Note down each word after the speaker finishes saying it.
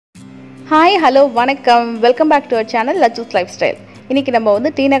Hi, hello, vanakkam. Welcome back to our channel Lachus Lifestyle. இன்னைக்கு நம்ம வந்து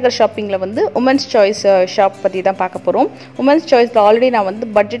T.Nagar shoppingல வந்து women's choice shop பத்தி தான் பார்க்க போறோம். women's choiceல ஆல்ரெடி நான் வந்து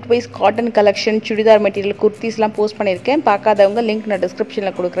budget wise cotton collection, chudithar material, kurtisலாம் post பண்ணிருக்கேன். பார்க்காதவங்க லிங்க் நான்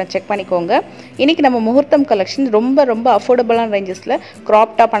descriptionல கொடுக்கிறேன், செக் பண்ணிக்கோங்க. இன்னைக்கு நம்ம Mugurtham Collection ரொம்ப அஃபோர்டபிளான ரேஞ்சஸ்ல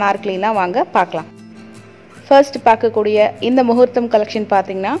crop top Anarkaliலாம் வாங்க பார்க்கலாம். First பார்க்கக்கூடிய இந்த Mugurtham Collection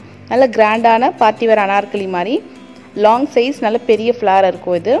பாத்தீங்கன்னா நல்ல கிராண்டான பார்ட்டி வேர் Anarkali மாதிரி long size நல்ல பெரிய flower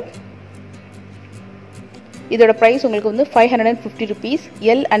இருக்கும் இது. இதோட price உங்களுக்கு வந்து 550 rupees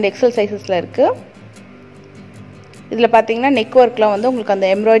L and XL sizesல இருக்கு. இதுல பாத்தீங்கன்னா neck workலாம் வந்து உங்களுக்கு அந்த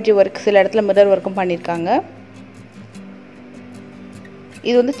embroidery work சில இடத்துல mirror workம் பண்ணிருக்காங்க.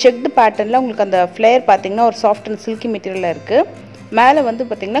 இது வந்து checked patternல உங்களுக்கு அந்த flare பாத்தீங்கன்னா ஒரு soft and silky materialல இருக்கு. மேலே வந்து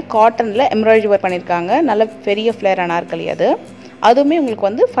பாத்தீங்கன்னா காட்டன்ல embroidery work பண்ணிருக்காங்க. நல்ல பெரிய flare Anarkali அது. அதுவுமே உங்களுக்கு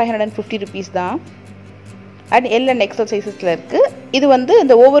வந்து 550 rupees தான். and L and XL sizesல இருக்கு. இது வந்து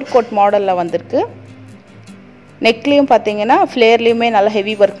இந்த overcoat மாடல்ல வந்திருக்கு. நெக்லயும் பாத்தீங்கன்னா ஃப்ளேர்லயுமே நல்ல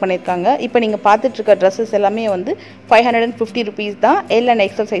ஹெவி வர்க் பண்ணிருக்காங்க. இப்போ நீங்க பார்த்துட்டு இருக்க Dresses எல்லாமே வந்து 550 rupees தான். L and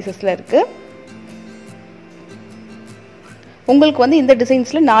XL sizesல இருக்கு. உங்களுக்கு வந்து இந்த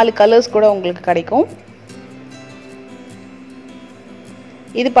டிசைன்ஸ்ல 4 கலர்ஸ் கூட உங்களுக்கு கிடைக்கும்.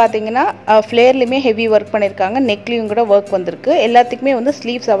 இது பாத்தீங்கன்னா ஃப்ளேர்லயுமே ஹெவி வர்க் பண்ணிருக்காங்க. நெக்லயும் கூட வர்க் வந்திருக்கு. எல்லாத்துக்குமே வந்து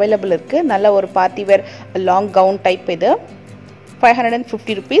ஸ்லீவ்ஸ் அவேலபிள் இருக்கு. நல்ல ஒரு party wear long gown type இது.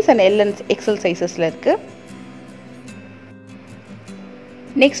 550 rupees and L and XL sizesல இருக்கு.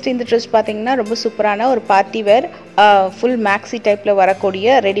 நெக்ஸ்ட் இந்த ட்ரெஸ் பாத்தீங்கன்னா ரொம்ப சூப்பரான ஒரு பார்ட்டி வேர் ফুল மேக்ஸி டைப்ல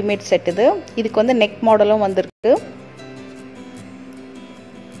வரக்கூடிய ரெடிமேட் செட் இது. இதுக்கு வந்து நெக் மாடலும் வந்திருக்கு.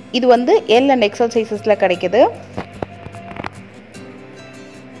 இது வந்து L and XL சைஸஸ்ல கிடைக்குது.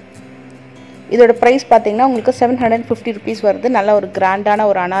 இதோட பிரைஸ் பாத்தீங்கன்னா உங்களுக்கு 750 rupees வருது. நல்ல ஒரு கிராண்டான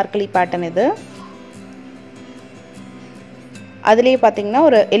ஒரு Anarkali பேட்டர்ன் இது. அதுலயே பாத்தீங்கன்னா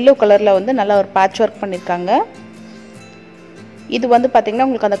ஒரு yellow கலர்ல வந்து நல்ல ஒரு பேட்ச் வர்க் பண்ணிருக்காங்க. இது வந்து பாத்தீங்கன்னா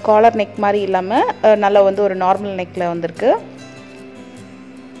உங்களுக்கு அந்த காலர் நெக் மாதிரி இல்லாம நல்ல வந்து ஒரு நார்மல் நெக்ல வந்திருக்கு.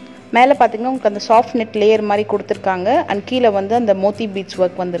 மேலே பாத்தீங்கன்னா உங்களுக்கு அந்த சாஃப்ட் நெட் லேயர் மாதிரி கொடுத்திருக்காங்க. and கீழ வந்து அந்த மோத்தி பீட்ஸ்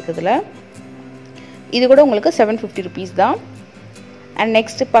வர்க் வந்திருக்குதுல. இது கூட உங்களுக்கு 750 rupees தான். and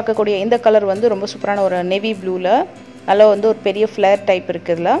நெக்ஸ்ட் பார்க்கக்கூடிய இந்த கலர் வந்து ரொம்ப சூப்பரான ஒரு நேவி ப்ளூல நல்ல வந்து ஒரு பெரிய ஃப்ளேர் டைப்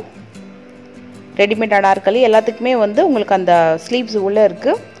இருக்குதுல. ரெடிமேட் Anarkali எல்லாத்துக்குமே வந்து உங்களுக்கு அந்த ஸ்லீவ்ஸ் உள்ள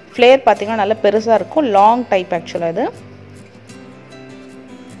இருக்கு. ஃப்ளேர் பாத்தீங்கன்னா நல்ல பெருசா இருக்கும். லாங் டைப் ஆக்சுவலா இது.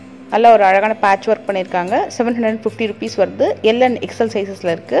 நல்ல ஒரு அழகான பேட்ச் வர்க் பண்ணிருக்காங்க. 750 rupees வருது. L and XL சைஸஸ்ல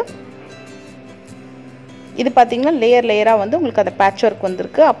இருக்கு. இது பாத்தீங்கன்னா லேயரா வந்து உங்களுக்கு அந்த பேட்ச் வர்க்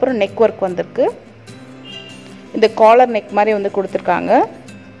வந்திருக்கு. அப்புறம் நெக் வர்க் வந்திருக்கு. இந்த காலர் நெக் மாதிரி வந்து கொடுத்திருக்காங்க.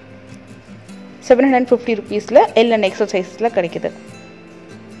 750 rupeesல L and XL சைஸஸ்ல கிடைக்குது.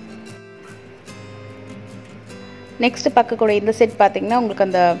 நெக்ஸ்ட் பார்க்கக்கூடிய இந்த செட் பாத்தீங்கன்னா உங்களுக்கு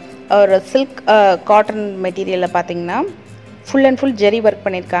அந்த ஒரு silk காட்டன் மெட்டீரியல்ல பாத்தீங்கன்னா full and full zari work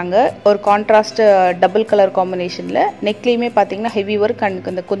பண்ணிருக்காங்க. ஒரு கான்ட்ராஸ்ட் டபுள் கலர் காம்பினேஷன்ல நெக்லயுமே பாத்தீங்கன்னா ஹெவி வர்க் and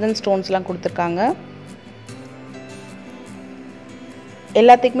அந்த குந்தன் ஸ்டோன்ஸ்லாம் கொடுத்திருக்காங்க.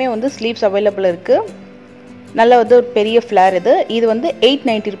 எல்லாத்துக்குமே வந்து ஸ்லீவ்ஸ் அவேலபிள் இருக்கு. நல்ல வந்து ஒரு பெரிய ஃப்ளேர் இது. இது வந்து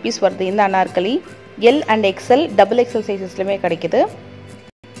 890 rupees வருது இந்த Anarkali. L and XL double XL சைஸஸ்லயே கிடைக்குது.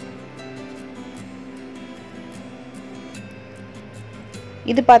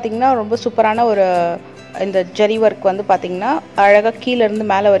 இது பாத்தீங்கன்னா ரொம்ப சூப்பரான ஒரு இந்த ஜெரி வர்க் வந்து பாத்தீங்கன்னா அழகா கீழ இருந்து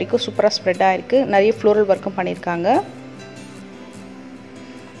மேலே வரைக்கும் சூப்பரா ஸ்ப்ரெட் ஆயிருக்கு. நிறைய ஃப்ளோரல் வர்க்கும் பண்ணிருக்காங்க.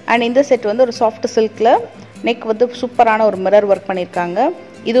 and இந்த செட் வந்து ஒரு சாஃப்ட் சில்க்ல நெக் வந்து சூப்பரான ஒரு மிரர் வர்க் பண்ணிருக்காங்க.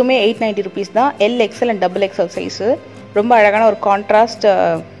 இதுவுமே 890 rupees தான். L, XL and double XL size. ரொம்ப அழகான ஒரு கான்ட்ராஸ்ட்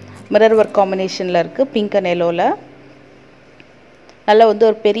மிரர் வர்க் காம்பினேஷன்ல இருக்கு. பிங்க் and yellowல நல்ல வந்து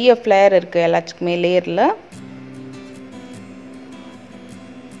ஒரு பெரிய ஃப்ளேர் இருக்கு எல்லாத்துக்குமே லேயர்ல.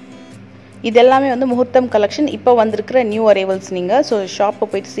 இதெல்லாமே வந்து Mugurtham Collection இப்போ வந்திருக்கிற நியூ அரைவல்ஸ். நீங்க சோ ஷாப்பை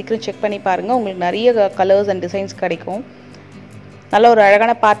போயிட்டு சீக்கிரம் செக் பண்ணி பாருங்க. உங்களுக்கு நிறைய கலர்ஸ் அண்ட் டிசைன்ஸ் கிடைக்கும். நல்ல ஒரு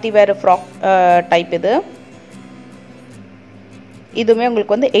அழகான பார்ட்டி வேர் ஃப்ராக் டைப் இது. இதுமே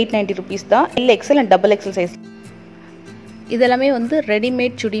உங்களுக்கு வந்து 890 rupees தான். L, XL and double XL size. இதெல்லாமே வந்து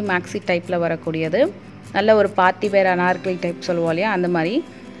ரெடிமேட் சுடி மேக்ஸி டைப்ல வரக்கூடியது. நல்ல ஒரு பார்ட்டி வேர் Anarkali டைப் சொல்லுவோம் இல்லையா, அந்த மாதிரி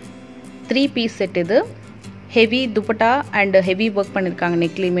 3 piece செட் இது. Heavy Duppata and heavy work பண்ணிருக்காங்க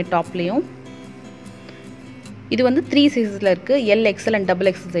நெக்லயுமே டாப்லயும். இது வந்து 3 சைஸஸ்ல இருக்கு. L, XL and double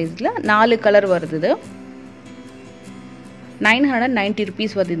XL சைஸ்ல 4 கலர் வருது. இது 990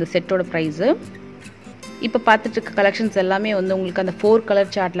 rupees வருது இந்த செட்டோட பிரைஸ். இப்போ பார்த்துட்டு இருக்க கலெக்ஷன்ஸ் எல்லாமே வந்து உங்களுக்கு அந்த 4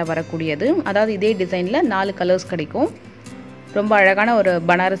 கலர் சார்ட்ல வரக்கூடியது. அதாவது இதே டிசைன்ல 4 கலர்ஸ் கிடைக்கும். ரொம்ப அழகான ஒரு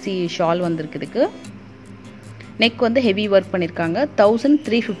பனாரசி ஷால் வந்திருக்கு இதுக்கு. நெக் வந்து ஹெவி வர்க் பண்ணிருக்காங்க.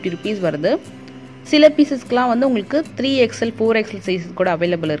 1350 rupees வருது. சில பீசஸ்க்குலாம் வந்து உங்களுக்கு 3XL 4XL சைஸ் கூட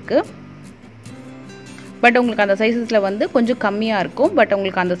அவைலபிள் இருக்கு. பட் உங்களுக்கு அந்த சைஸஸில் வந்து கொஞ்சம் கம்மியாக இருக்கும். பட்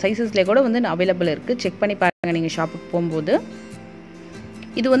உங்களுக்கு அந்த சைஸஸ்லேயே கூட வந்து அவைலபிள் இருக்குது. செக் பண்ணி பாருங்கள் நீங்கள் ஷாப்புக்கு போகும்போது.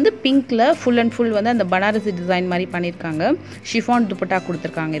 இது வந்து பிங்க்கில் ஃபுல் அண்ட் ஃபுல் வந்து அந்த பனாரசி டிசைன் மாதிரி பண்ணியிருக்காங்க. ஷிஃபான் துப்பட்டா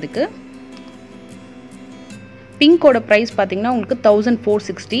கொடுத்துருக்காங்க. இதுக்கு பிங்கோட ப்ரைஸ் பார்த்தீங்கன்னா உங்களுக்கு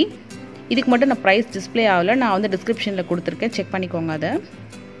 1460. இதுக்கு மட்டும் நான் ப்ரைஸ் டிஸ்பிளே ஆகலை, நான் வந்து டிஸ்கிரிப்ஷனில் கொடுத்துருக்கேன், செக் பண்ணிக்கோங்க அதை.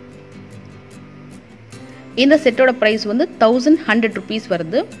 இந்த செட்டோட ப்ரைஸ் வந்து 1100 rupees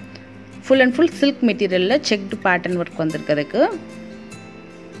வருது. ஃபுல் அண்ட் ஃபுல் சில்க் மெட்டீரியலில் செக்டு பேட்டர்ன் ஒர்க் வந்திருக்கிறதுக்கு.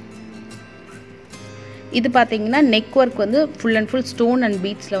 இது பார்த்தீங்கன்னா நெக் ஒர்க் வந்து full and full stone and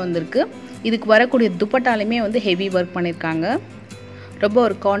பீட்ஸில் வந்திருக்கு. இதுக்கு வரக்கூடிய துப்பட்டாலுமே வந்து ஹெவி ஒர்க் பண்ணியிருக்காங்க. ரொம்ப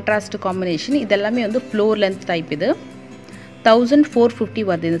ஒரு கான்ட்ராஸ்ட் காம்பினேஷன். இதெல்லாமே வந்து ஃப்ளோர் லென்த் டைப். இது 1450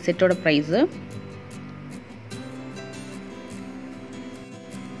 வருது இந்த செட்டோட ப்ரைஸு.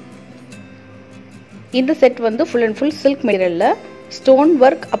 இந்த செட் வந்து ஃபுல் அண்ட் ஃபுல் சில்க் மெட்டீரியலில் ஸ்டோன்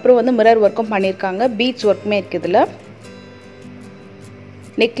ஒர்க் அப்புறம் வந்து மிரர் ஒர்க்கும் பண்ணியிருக்காங்க. பீட்ஸ் ஒர்க்குமே இருக்குது இதில்.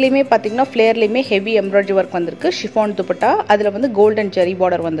 நெக்லேயுமே பார்த்தீங்கன்னா ஃப்ளேர்லேயுமே ஹெவி எம்ப்ராய்டரி ஒர்க் வந்திருக்கு. ஷிஃபான் துப்பட்டா அதில் வந்து கோல்டன் ஜெரி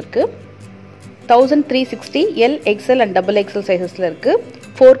பார்டர் வந்திருக்கு. 1360 L, XL and XXL சைஸஸில் இருக்குது.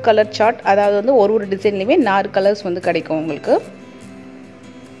 4 கலர் சார்ட், அதாவது வந்து ஒரு டிசைன்லேயுமே 4 கலர்ஸ் வந்து கிடைக்கும் உங்களுக்கு.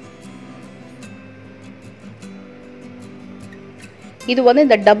 இது வந்து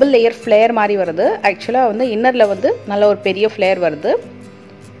இந்த டபுள் லேயர் ஃப்ளேர் மாதிரி வருது. ஆக்சுவலாக வந்து இன்னரில் வந்து நல்ல ஒரு பெரிய ஃப்ளேர் வருது.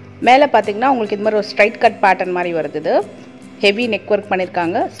 மேலே பார்த்தீங்கன்னா உங்களுக்கு இது மாதிரி ஒரு ஸ்ட்ரைட் கட் பேட்டர்ன் மாதிரி வருது. இது ஹெவி நெக் ஒர்க்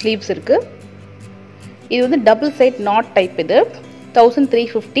பண்ணியிருக்காங்க. ஸ்லீவ்ஸ் இருக்குது. இது வந்து டபுள் சைட் நாட் டைப். இது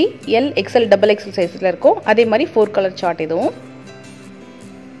 1350 L, XL, XXL சைஸில் இருக்கும். அதே மாதிரி 4 கலர் சார்ட். இதுவும்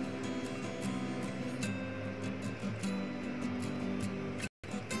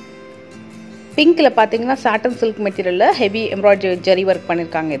பிங்க்கில் பார்த்தீங்கன்னா சாட்டன் சில்க் மெட்டீரியலில் ஹெவி எம்ப்ராய்டரி ஜெரி ஒர்க்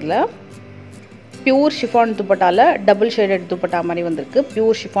பண்ணியிருக்காங்க. இதில் pure chiffon துப்பட்டாவில் double shaded dupatta மாதிரி வந்திருக்கு.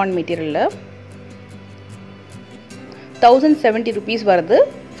 பியூர் ஷிஃபான் மெட்டீரியலில் 1070 rupees வருது.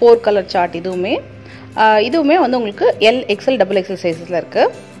 4 கலர் சார்ட். இதுவுமே வந்து உங்களுக்கு L, XL, XXL சைஸஸில்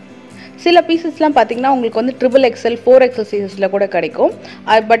இருக்குது. சில பீசஸ்லாம் பார்த்தீங்கன்னா உங்களுக்கு வந்து XXXL, 4XL சைஸஸில் கூட கிடைக்கும்.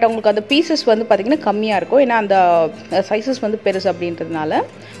 பட் உங்களுக்கு அந்த பீசஸ் வந்து பார்த்திங்கன்னா கம்மியாக இருக்கும். ஏன்னா அந்த சைஸஸ் வந்து பெருசு அப்படின்றதுனால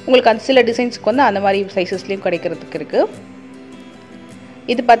உங்களுக்கு அந்த சில டிசைன்ஸ்க்கு வந்து அந்த மாதிரி சைஸஸ்லேயும் கிடைக்கிறதுக்கு இருக்குது.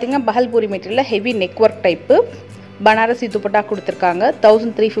 இது பார்த்திங்கன்னா பஹல்பூரி மெட்டீரியலில் heavy neck work type Banarasi dupatta கொடுத்துருக்காங்க.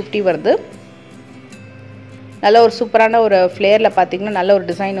 1350 வருது. நல்ல ஒரு சூப்பரான ஒரு ஃப்ளேரில் பார்த்தீங்கன்னா நல்ல ஒரு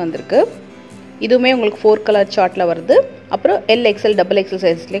டிசைன் வந்திருக்கு. இதுவுமே உங்களுக்கு 4 கலர் சார்ட்டில் வருது. அப்புறம் L, XL, XXL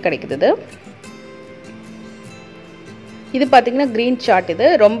சைஸ்லேயே கிடைக்குது. இது பார்த்தீங்கன்னா க்ரீன் சார்ட். இது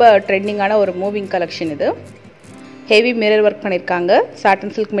ரொம்ப ட்ரெண்டிங்கான ஒரு மூவிங் கலெக்ஷன். இது ஹெவி மிரர் ஒர்க் பண்ணியிருக்காங்க.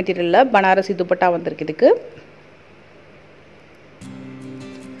 சாட்டன் சில்க் மெட்டீரியலில் பனாரசி துப்பட்டா வந்திருக்கு. இதுக்கு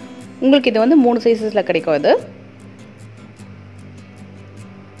உங்களுக்கு இது வந்து 3 சைஸஸில் கிடைக்கும். இது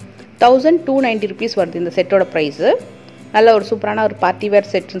 1290 rupees வருது இந்த செட்டோட ப்ரைஸு. நல்ல ஒரு சூப்பரான ஒரு பார்ட்டி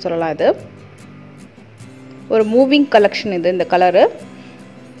வேர் செட்னு சொல்லலாம். இது ஒரு மூவிங் கலெக்ஷன். இது இந்த கலரு.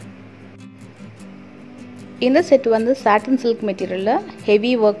 இந்த செட் வந்து சாட்டன் சில்க் மெட்டீரியலில்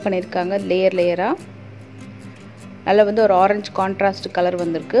ஹெவி ஒர்க் பண்ணியிருக்காங்க. லேயராக நல்ல வந்து ஒரு ஆரஞ்சு கான்ட்ராஸ்ட் கலர்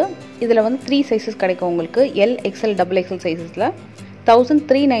வந்திருக்கு. இதில் வந்து 3 சைஸஸ் கிடைக்கும் உங்களுக்கு. L, XL, XXL சைஸஸில்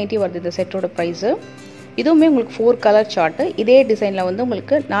 1390 வருது இந்த செட்டோட ப்ரைஸு. இதுவுமே உங்களுக்கு 4 கலர் சார்ட்டு. இதே டிசைனில் வந்து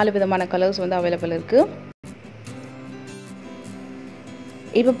உங்களுக்கு 4 விதமான கலர்ஸ் வந்து அவைலபிள் இருக்குது.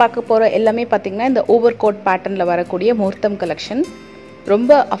 இப்போ பார்க்க போகிற எல்லாமே பார்த்திங்கன்னா இந்த ஓவர் கோட் பேட்டர்னில் வரக்கூடிய முகூர்த்தம் கலெக்ஷன்.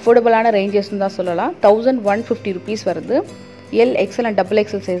 ரொம்ப அஃபோர்டபுளான ரேஞ்சஸ்ன்னு தான் சொல்லலாம். 1150 rupees வருது. L, XL and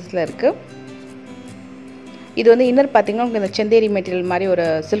XXL சைஸில் இருக்குது. இது வந்து இன்னர் பார்த்திங்கன்னா உங்களுக்கு இந்த செந்தேரி மெட்டீரியல் மாதிரி ஒரு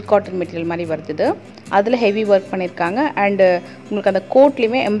சில்க் காட்டன் மெட்டீரியல் மாதிரி வருது. அதில் ஹெவி ஒர்க் பண்ணியிருக்காங்க. அண்டு உங்களுக்கு அந்த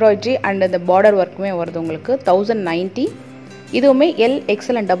கோட்லேயுமே எம்ப்ராய்ட்ரி அண்ட் அந்த பார்டர் ஒர்க்குமே வருது உங்களுக்கு. 1090. இதுவுமே L,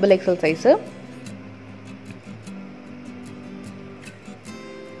 XL and XXL size.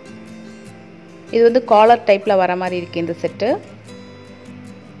 இது வந்து காலர் டைப்பில் வர மாதிரி இருக்குது இந்த செட்டு.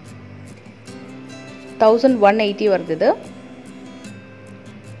 1180 வருது. இது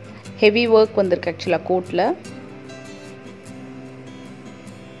ஹெவி ஒர்க் வந்திருக்கு ஆக்சுவலாக கோட்டில்.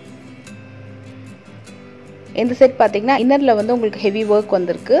 இந்த செட் பார்த்தீங்கன்னா இன்னரில் வந்து உங்களுக்கு ஹெவி ஒர்க்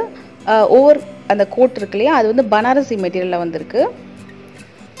வந்திருக்கு. ஓவர் அந்த கோட் இருக்கு இல்லையா, அது வந்து பனாரசி மெட்டீரியலில் வந்திருக்கு.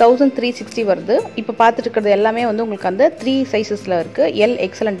 1360 வருது. இப்போ பார்த்துட்டு இருக்கிறது எல்லாமே வந்து உங்களுக்கு அந்த 3 சைஸஸில் இருக்குது. L,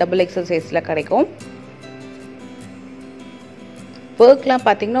 XL and XXL சைஸில் கிடைக்கும். ஒர்க்லாம்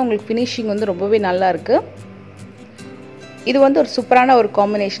பார்த்தீங்கன்னா உங்களுக்கு ஃபினிஷிங் வந்து ரொம்பவே நல்லா இருக்குது. இது வந்து ஒரு சூப்பரான ஒரு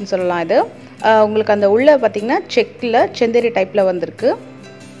காம்பினேஷன் சொல்லலாம். இது உங்களுக்கு அந்த உள்ள பார்த்தீங்கன்னா செக்கில் செந்தேரி டைப்பில் வந்திருக்கு.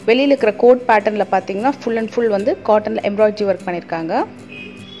 வெளியில் இருக்கிற கோட் பேட்டர்னில் பார்த்தீங்கன்னா ஃபுல் அண்ட் ஃபுல் வந்து காட்டனில் எம்ப்ராய்டரி ஒர்க் பண்ணியிருக்காங்க.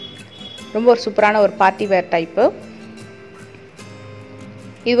 ரொம்ப ஒரு சூப்பரான ஒரு பார்ட்டி வேர் டைப்பு.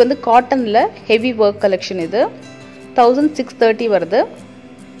 இது வந்து காட்டன்ல ஹெவி ஒர்க் கலெக்ஷன். இது 1630 வருது.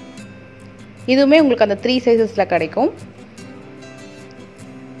 இதுவுமே உங்களுக்கு அந்த 3 சைஸஸ்ல கிடைக்கும்.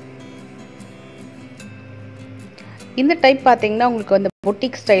 இந்த டைப் பாத்தீங்கன்னா உங்களுக்கு வந்து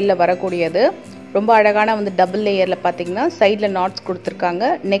பொட்டிக் ஸ்டைல்ல வரக்கூடியது. ரொம்ப அழகான வந்து டபுள் லேயர்ல பாத்தீங்கன்னா சைடுல நாட்ஸ் கொடுத்திருக்காங்க.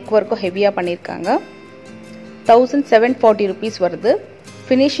 நெக் வர்க்கும் ஹெவியா பண்ணிருக்காங்க. 1740 rupees வருது.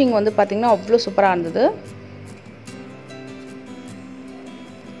 ஃபினிஷிங் வந்து பாத்தீங்கன்னா அவ்வளோ சூப்பரா இருந்தது.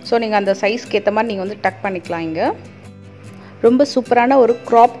 ஸோ நீங்கள் அந்த சைஸ்க்கு ஏற்ற மாதிரி நீங்கள் வந்து டக் பண்ணிக்கலாம். இங்கே ரொம்ப சூப்பரான ஒரு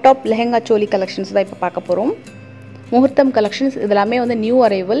க்ராப் டாப் லெஹெங்கா சோலி கலெக்ஷன்ஸ் தான் இப்போ பார்க்க போகிறோம். முகூர்த்தம் கலெக்ஷன்ஸ் இதெல்லாமே வந்து நியூ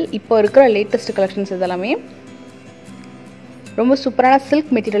அரைவல். இப்போ இருக்கிற லேட்டஸ்ட் கலெக்ஷன்ஸ் இதெல்லாமே ரொம்ப சூப்பரான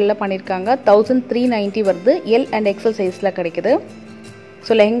சில்க் மெட்டீரியலில் பண்ணியிருக்காங்க. 1390 வருது. எல் அண்ட் எக்ஸல் சைஸில் கிடைக்குது.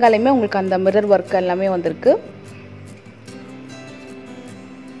 ஸோ லெஹெங்காலையுமே உங்களுக்கு அந்த மிரர் ஒர்க் எல்லாமே வந்திருக்கு.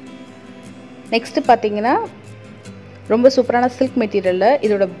 நெக்ஸ்ட்டு பார்த்தீங்கன்னா ரொம்ப சூப்பரான சில்க் மெட்டீரியலில்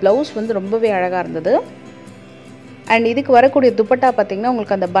இதோட ப்ளவுஸ் வந்து ரொம்பவே அழகாக இருந்தது. அண்ட் இதுக்கு வரக்கூடிய துப்பட்டா பார்த்தீங்கன்னா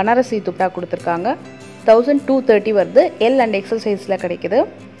உங்களுக்கு அந்த பனாரசி துப்பட்டா கொடுத்துருக்காங்க. 1230 வருது. எல் அண்ட் எக்ஸல் சைஸில் கிடைக்குது.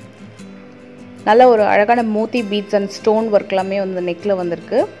 நல்ல ஒரு அழகான மோத்தி பீட்ஸ் அண்ட் ஸ்டோன் ஒர்க் எல்லாமே வந்து நெக்கில்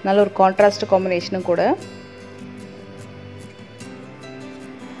வந்திருக்கு. நல்ல ஒரு கான்ட்ராஸ்ட் காம்பினேஷனும் கூட.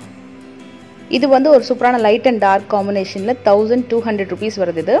 இது வந்து ஒரு சூப்பரான லைட் அண்ட் டார்க் காம்பினேஷனில் 1200 rupees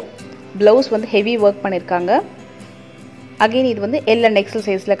வருது. இது ப்ளவுஸ் வந்து ஹெவி ஒர்க் பண்ணியிருக்காங்க. அகெயின் இது வந்து எல் அண்ட் எக்ஸல்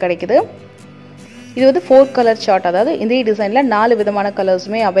சைஸில் கிடைக்குது. இது வந்து 4 கலர் சார்ட், அதாவது இந்த டிசைனில் 4 விதமான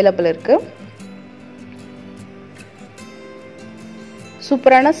கலர்ஸுமே அவைலபிள் இருக்குது.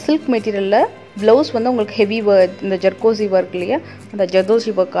 சூப்பரான சில்க் மெட்டீரியலில் ப்ளவுஸ் வந்து உங்களுக்கு ஹெவி ஒர்க், இந்த ஜர்கோசி ஒர்க் இல்லையா, அந்த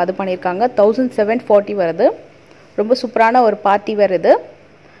ஜர்தோசி ஒர்க் அது பண்ணியிருக்காங்க. 1740 வருது. ரொம்ப சூப்பரான ஒரு பார்ட்டி வேர். இது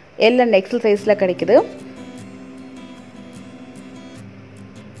எல் அண்ட் எக்ஸல் சைஸில் கிடைக்குது.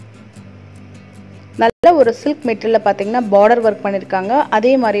 நல்ல ஒரு சில்க் மெட்டீரியலில் பார்த்தீங்கன்னா பார்டர் ஒர்க் பண்ணியிருக்காங்க.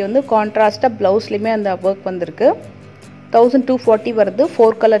 அதே மாதிரி வந்து கான்ட்ராஸ்டாக ப்ளவுஸ்லையுமே அந்த ஒர்க் வந்திருக்கு. 1240 வருது.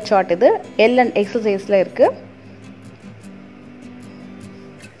 4 கலர் சார்ட். இது எல் அண்ட் எக்ஸல் சைஸில் இருக்குது.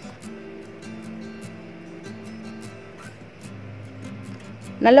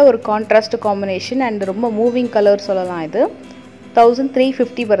 நல்ல ஒரு கான்ட்ராஸ்ட் காம்பினேஷன் அண்ட் ரொம்ப மூவிங் கலர் சொல்லலாம். இது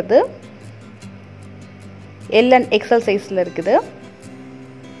 1350 வருது. எல் அண்ட் எக்ஸல் சைஸில் இருக்குது.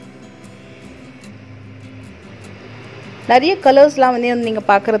 நிறைய கலர்ஸ்லாம் வந்து நீங்கள்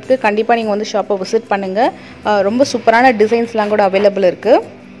பார்க்குறதுக்கு கண்டிப்பாக நீங்கள் வந்து ஷாப்பை விசிட் பண்ணுங்கள். ரொம்ப சூப்பரான டிசைன்ஸ்லாம் கூட அவைலபிள் இருக்குது.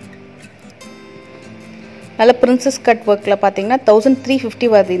 நல்ல பிரின்சஸ் கட் ஒர்க்கில் பார்த்தீங்கன்னா 1350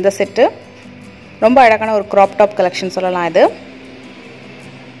 வருது இந்த செட்டு. ரொம்ப அழகான ஒரு க்ராப் டாப் கலெக்ஷன் சொல்லலாம். இது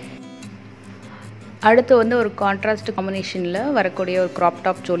அடுத்து வந்து ஒரு கான்ட்ராஸ்ட் காம்பினேஷனில் வரக்கூடிய ஒரு க்ராப்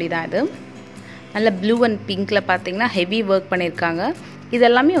டாப் சோலி தான். இது நல்ல ப்ளூ அண்ட் பிங்க்கில் பார்த்தீங்கன்னா ஹெவி ஒர்க் பண்ணியிருக்காங்க. இது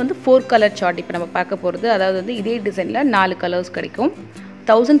எல்லாமே வந்து 4 கலர் சார்ட் இப்போ நம்ம பார்க்க போகிறது. அதாவது வந்து இதே டிசைனில் 4 கலர்ஸ் கிடைக்கும்.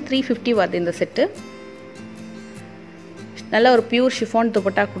 1350 வருது இந்த செட்டு. நல்ல ஒரு பியூர் ஷிஃபான்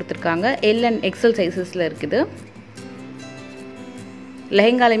துப்பட்டா கொடுத்துருக்காங்க. எல் அண்ட் எக்ஸல் சைஸஸில் இருக்குது.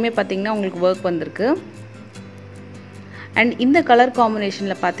 லெஹெங்காலையுமே பார்த்தீங்கன்னா உங்களுக்கு ஒர்க் வந்திருக்கு. அண்ட் இந்த கலர்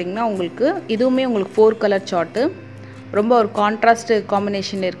காம்பினேஷனில் பார்த்தீங்கன்னா உங்களுக்கு இதுவுமே உங்களுக்கு 4 கலர் சார்ட்டு. ரொம்ப ஒரு கான்ட்ராஸ்ட்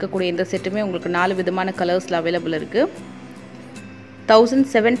காம்பினேஷனில் இருக்கக்கூடிய இந்த செட்டுமே உங்களுக்கு 4 விதமான கலர்ஸில் அவைலபிள் இருக்குது.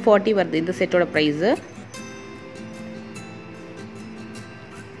 1740 வருது இந்த செட்டோட ப்ரைஸு.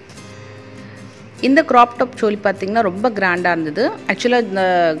 இந்த க்ராப் டாப் சோலி பார்த்தீங்கன்னா ரொம்ப கிராண்டாக இருந்தது. ஆக்சுவலாக இந்த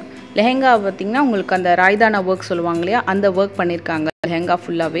லெஹெங்கா பார்த்தீங்கன்னா உங்களுக்கு அந்த ராய்தானா ஒர்க் சொல்லுவாங்க இல்லையா, அந்த ஒர்க் பண்ணியிருக்காங்க லெஹெங்கா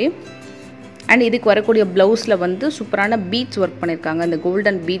ஃபுல்லாகவே. அண்ட் இதுக்கு வரக்கூடிய ப்ளவுஸில் வந்து சூப்பரான பீட்ஸ் ஒர்க் பண்ணியிருக்காங்க. இந்த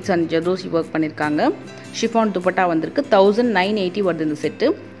கோல்டன் பீட்ஸ் அண்ட் ஜதோசி ஒர்க் பண்ணியிருக்காங்க. ஷிஃபான் துப்பட்டா வந்திருக்கு. 1980 வருது இந்த செட்டு.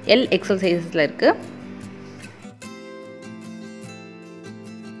 எல் எக்ஸல் சைஸில் இருக்குது.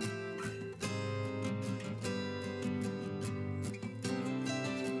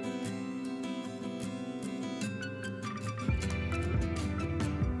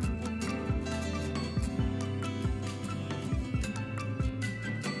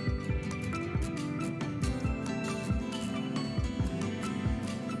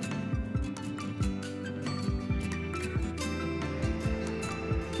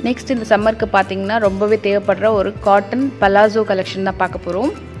 நெக்ஸ்ட் இந்த சம்மருக்கு பார்த்தீங்கன்னா ரொம்பவே தேவைப்படுற ஒரு காட்டன் பலாசோ கலெக்ஷன் தான் பார்க்க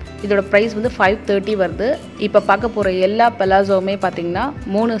போகிறோம். இதோட ப்ரைஸ் வந்து 530 வருது. இப்போ பார்க்க போகிற எல்லா பலாசோவுமே பார்த்தீங்கன்னா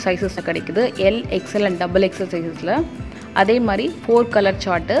 3 சைஸஸில் கிடைக்குது. L, XL and double XL சைஸஸில். அதே மாதிரி 4 கலர்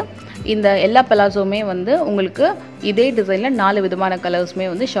சார்ட்டு. இந்த எல்லா பலாசோவுமே வந்து உங்களுக்கு இதே டிசைனில் 4 விதமான கலர்ஸுமே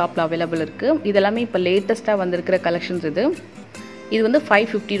வந்து ஷாப்பில் அவைலபிள் இருக்குது. இதெல்லாமே இப்போ லேட்டஸ்ட்டாக வந்திருக்கிற கலெக்ஷன்ஸ். இது வந்து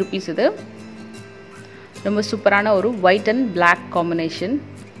 550 rupees. இது ரொம்ப சூப்பரான ஒரு white and black combination,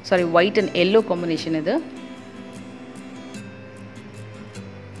 sorry white and yellow combination. இது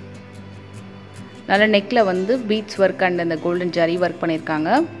நல்ல நெக்கில் வந்து பீட்ஸ் ஒர்க் அண்ட் அந்த கோல்டன் ஜரி ஒர்க் பண்ணியிருக்காங்க.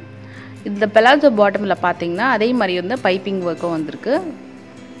 இந்த பெலாசோ பாட்டமில் பார்த்தீங்கன்னா அதே மாதிரி வந்து பைப்பிங் ஒர்க்கும் வந்திருக்கு.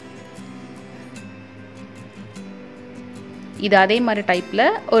 இது அதே மாதிரி டைப்பில்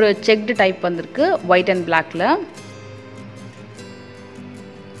ஒரு செக்டு டைப் வந்திருக்கு ஒயிட் அண்ட் பிளாக்ல.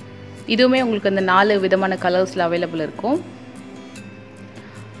 இதுவுமே உங்களுக்கு இந்த 4 விதமான கலர்ஸில் அவைலபிள் இருக்கும்.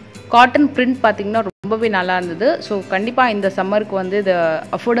 காட்டன் பிரிண்ட் பார்த்தீங்கன்னா ரொம்பவே நல்லா இருந்தது. ஸோ கண்டிப்பாக இந்த சம்மருக்கு வந்து இது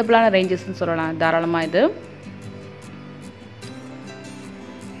அஃபோர்டபுளான ரேஞ்சஸ்ன்னு சொல்லலாம் தாராளமாக. இது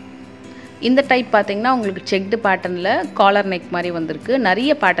இந்த டைப் பார்த்தீங்கன்னா உங்களுக்கு செக்டு பேட்டர்னில் காலர் நெக் மாதிரி வந்திருக்கு.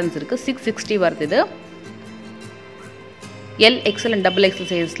 நிறைய பேட்டர்ன்ஸ் இருக்குது. 660 வருது. இது XXL and XXXL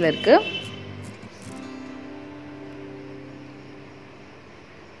சைஸில் இருக்குது.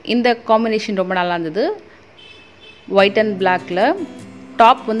 இந்த காம்பினேஷன் ரொம்ப நல்லா இருந்தது. ஒயிட் அண்ட் பிளாக்ல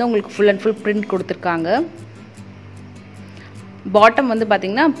டாப் வந்து உங்களுக்கு ஃபுல் அண்ட் ஃபுல் பிரிண்ட் கொடுத்துருக்காங்க. பாட்டம் வந்து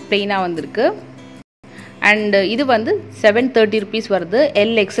பார்த்தீங்கன்னா பிளெயினாக வந்திருக்கு. அண்ட் இது வந்து 730 rupees வருது.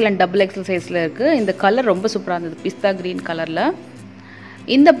 XXL and XXXL சைஸில் இருக்குது. இந்த கலர் ரொம்ப சூப்பராக இருந்தது, பிஸ்தா க்ரீன் கலரில்.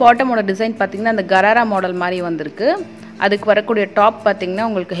 இந்த பாட்டமோட டிசைன் பார்த்தீங்கன்னா அந்த கராரா மாடல் மாதிரி வந்திருக்கு. அதுக்கு வரக்கூடிய டாப் பார்த்தீங்கன்னா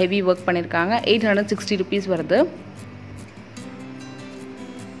உங்களுக்கு ஹெவி ஒர்க் பண்ணியிருக்காங்க. 860 rupees வருது.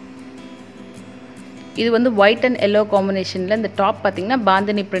 இது வந்து ஒயிட் அண்ட் எல்லோ காம்பினேஷனில் இந்த டாப் பார்த்தீங்கன்னா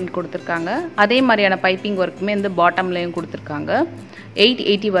பாந்தினி பிரிண்ட் கொடுத்துருக்காங்க. அதே மாதிரியான பைப்பிங் ஒர்க்குமே இந்த பாட்டம்லேயும் கொடுத்துருக்காங்க.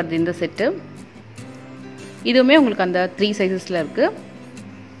 880 வருது இந்த செட்டு. இதுவுமே உங்களுக்கு அந்த 3 சைஸஸில் இருக்குது.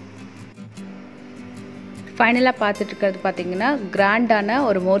 ஃபைனலாக பார்த்துட்டு இருக்கிறது பார்த்தீங்கன்னா கிராண்டான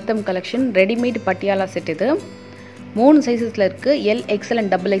ஒரு முகூர்த்தம் கலெக்ஷன் ரெடிமேட் பட்டியாலா செட். இது 3 சைஸஸில் இருக்குது. XXL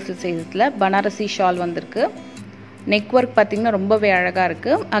and XXXL சைஸஸில் Banarasi shawl வந்திருக்கு. நெக் ஒர்க் பார்த்தீங்கன்னா ரொம்பவே அழகாக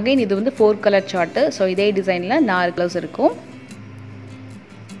இருக்குது. அகைன் இது வந்து 4 கலர் சார்ட்டு. ஸோ இதே டிசைனில் 4 கலர்ஸ் இருக்கும்.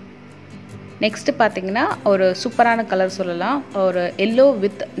 நெக்ஸ்ட்டு பார்த்தீங்கன்னா ஒரு சூப்பரான கலர் சொல்லலாம். ஒரு எல்லோ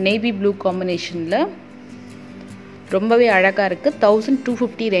வித் நேவி ப்ளூ காம்பினேஷனில் ரொம்பவே அழகாக இருக்குது.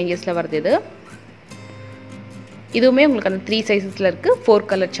 1250 ரேஞ்சஸில் வருது. இது இதுவுமே உங்களுக்கு அந்த 3 சைஸஸில் இருக்குது. 4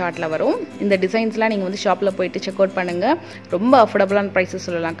 கலர் சார்ட்டில் வரும். இந்த டிசைன்ஸ்லாம் நீங்கள் வந்து ஷாப்பில் போயிட்டு செக் அவுட் பண்ணுங்கள். ரொம்ப அஃபோர்டபுளான ப்ரைஸஸ்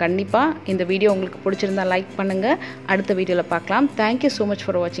சொல்லலாம். கண்டிப்பாக இந்த வீடியோ உங்களுக்கு பிடிச்சிருந்தா லைக் பண்ணுங்கள். அடுத்த வீடியோவில் பார்க்கலாம். தேங்க்யூ ஸோ மச்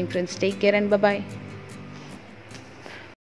ஃபார் வாட்சிங் friends. Take care and by.